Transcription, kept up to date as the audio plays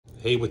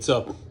Hey, what's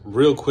up?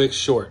 Real quick,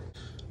 short.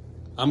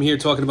 I'm here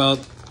talking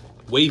about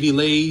Wavy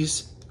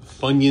Lay's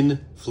Funyun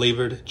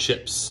flavored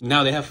chips.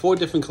 Now, they have 4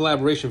 different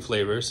collaboration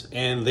flavors,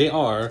 and they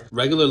are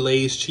regular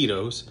Lay's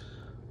Cheetos,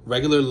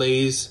 regular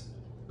Lay's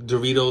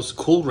Doritos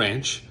Cool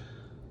Ranch,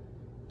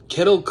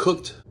 kettle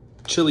cooked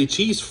chili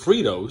cheese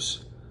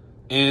Fritos,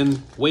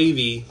 and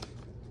Wavy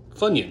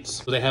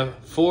Funyuns. So they have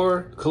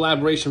 4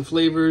 collaboration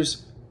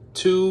flavors,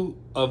 2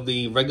 of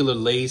the regular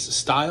Lay's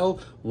style,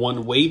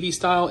 1 Wavy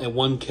style, and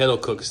 1 kettle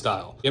cooked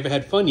style. If you ever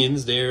had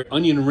Funyuns, they're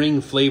onion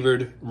ring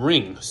flavored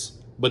rings,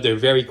 but they're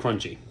very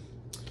crunchy.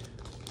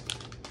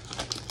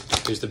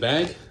 Here's the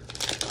bag,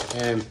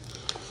 and it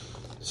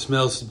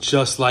smells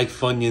just like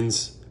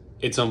Funyuns.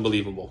 It's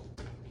unbelievable.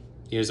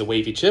 Here's a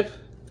Wavy chip.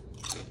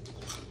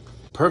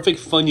 Perfect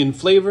Funyun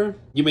flavor.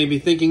 You may be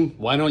thinking,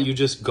 why don't you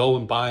just go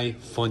and buy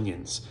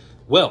Funyuns?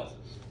 Well,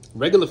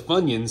 regular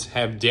Funyuns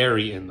have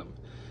dairy in them.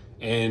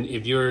 And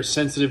if you're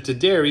sensitive to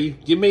dairy,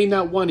 you may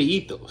not want to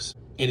eat those.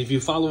 And if you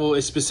follow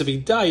a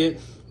specific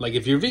diet, like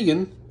if you're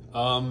vegan,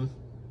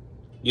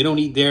 you don't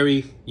eat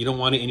dairy, you don't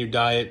want it in your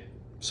diet,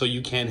 so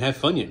you can't have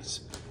Funyuns.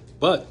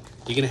 But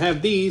you can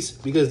have these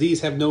because these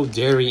have no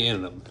dairy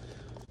in them.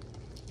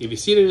 If you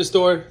see it in the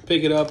store,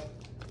 pick it up.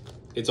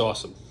 It's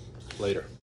awesome. Later.